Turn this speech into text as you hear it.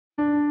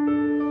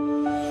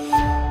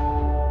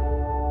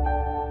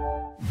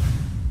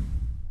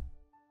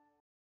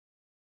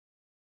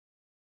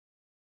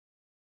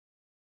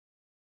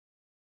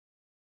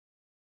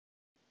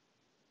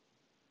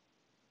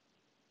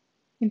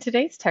In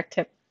today's tech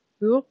tip,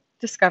 we will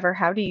discover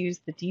how to use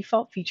the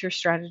default feature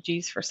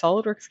strategies for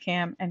Solidworks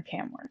CAM and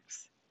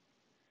CAMWorks.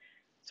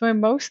 So in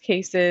most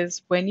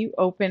cases, when you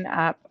open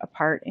up a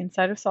part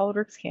inside of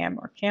Solidworks CAM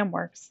or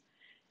CAMWorks,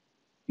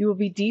 you will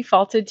be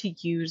defaulted to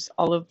use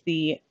all of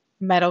the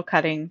metal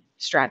cutting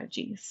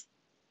strategies.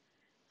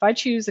 If I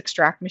choose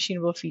extract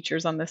machinable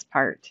features on this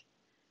part,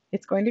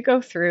 it's going to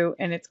go through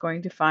and it's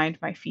going to find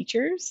my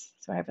features.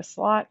 So I have a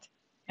slot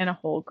and a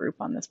hole group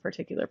on this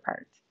particular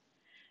part.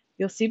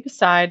 You'll see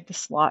beside the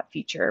slot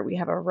feature, we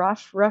have a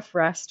rough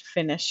rust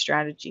finish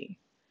strategy.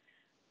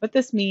 What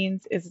this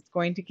means is it's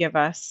going to give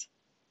us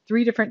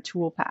 3 different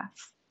tool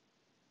paths.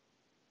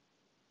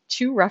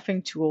 2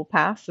 roughing tool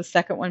paths, the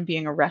second one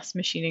being a rest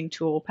machining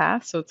tool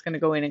path, so it's going to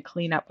go in and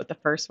clean up what the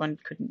first one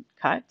couldn't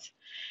cut.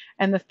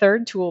 And the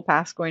third tool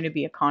path is going to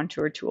be a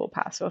contour tool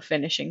path, so a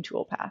finishing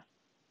tool path.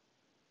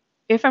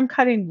 If I'm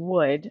cutting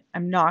wood,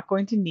 I'm not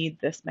going to need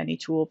this many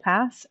tool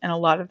paths, and a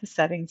lot of the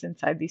settings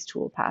inside these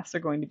tool paths are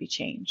going to be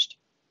changed.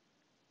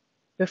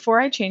 Before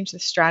I change the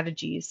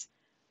strategies,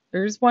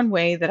 there's one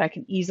way that I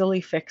can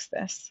easily fix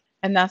this,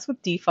 and that's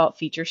with default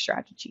feature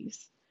strategies.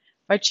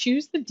 If I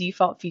choose the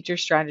default feature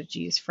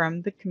strategies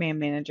from the command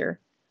manager,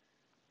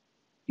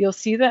 you'll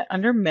see that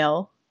under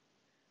Mill,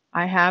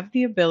 I have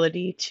the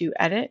ability to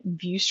edit and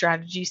view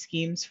strategy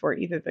schemes for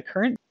either the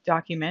current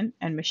document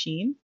and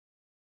machine,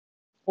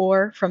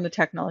 or from the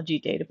technology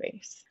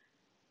database.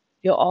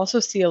 You'll also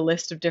see a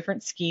list of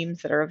different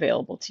schemes that are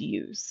available to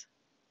use.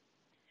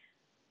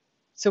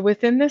 So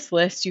within this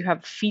list, you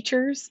have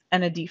features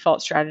and a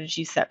default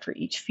strategy set for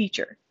each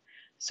feature.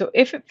 So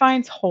if it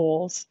finds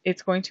holes,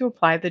 it's going to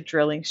apply the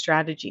drilling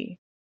strategy.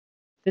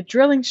 The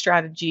drilling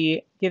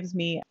strategy gives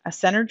me a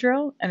center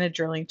drill and a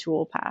drilling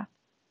tool path.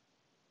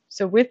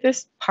 So with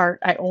this part,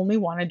 I only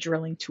want a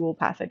drilling tool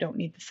path. I don't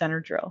need the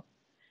center drill.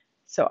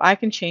 So I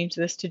can change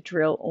this to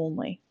drill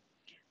only.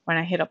 When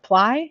I hit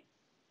apply,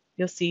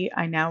 you'll see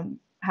I now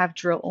have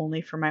drill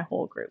only for my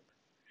hole group.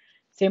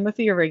 Same with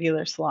the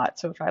irregular slot.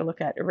 So if I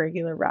look at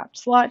irregular wrapped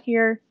slot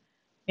here,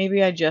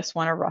 maybe I just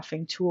want a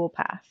roughing tool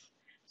path.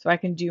 So I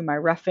can do my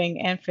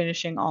roughing and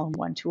finishing all in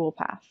one tool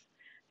path.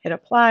 Hit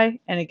apply,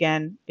 and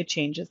again, it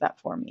changes that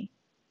for me.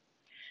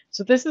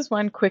 So this is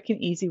one quick and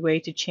easy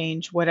way to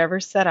change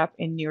whatever's set up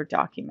in your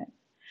document.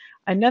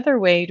 Another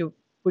way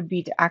would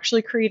be to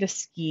actually create a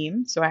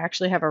scheme. So I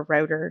actually have a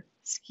router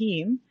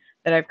scheme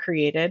that I've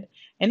created,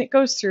 and it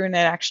goes through and it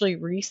actually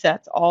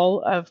resets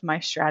all of my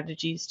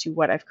strategies to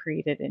what I've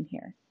created in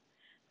here.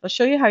 I'll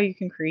show you how you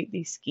can create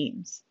these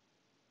schemes.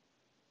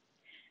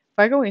 If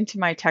I go into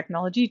my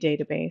technology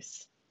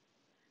database,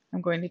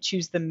 I'm going to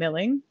choose the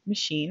milling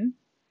machine,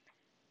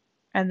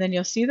 and then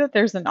you'll see that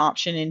there's an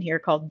option in here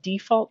called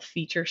default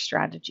feature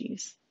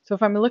strategies. So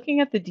if I'm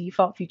looking at the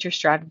default feature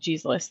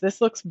strategies list,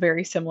 this looks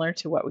very similar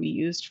to what we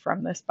used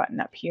from this button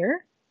up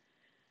here.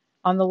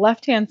 On the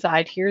left-hand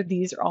side here,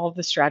 these are all of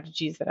the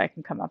strategies that I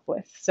can come up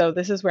with. So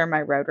this is where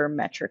my router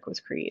metric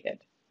was created.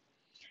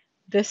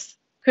 This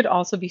could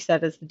also be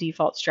set as the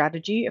default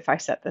strategy if I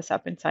set this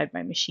up inside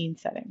my machine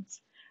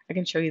settings. I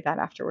can show you that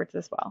afterwards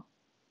as well.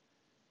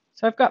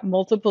 So I've got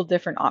multiple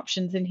different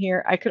options in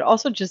here. I could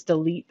also just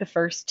delete the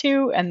first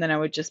 2, and then I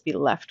would just be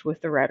left with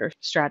the router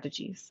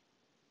strategies.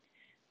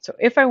 So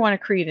if I want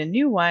to create a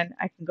new one,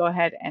 I can go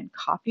ahead and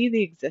copy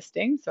the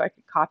existing. So I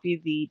could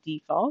copy the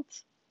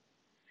default,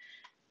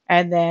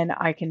 and then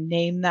I can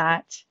name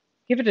that,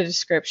 give it a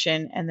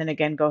description, and then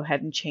again, go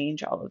ahead and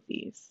change all of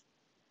these.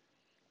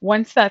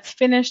 Once that's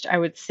finished, I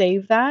would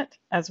save that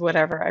as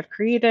whatever I've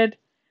created,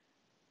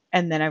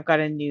 and then I've got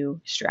a new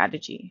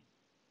strategy.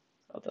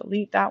 I'll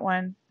delete that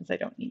one as I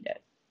don't need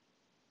it.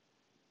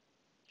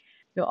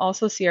 You'll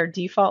also see our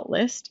default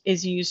list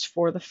is used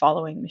for the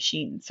following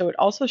machines. So it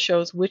also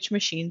shows which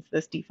machines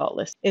this default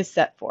list is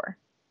set for.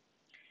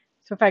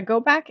 So if I go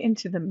back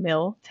into the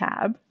Mill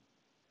tab,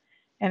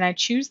 and I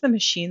choose the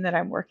machine that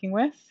I'm working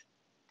with,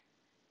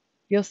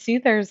 you'll see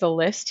there's a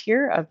list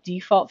here of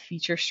default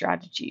feature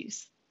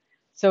strategies.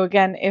 So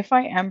again, if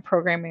I am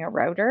programming a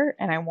router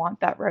and I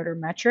want that router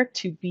metric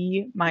to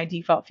be my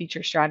default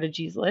feature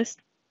strategies list,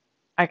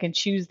 I can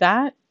choose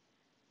that,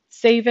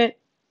 save it,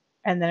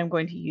 and then I'm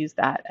going to use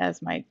that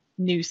as my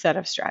new set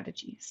of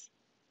strategies.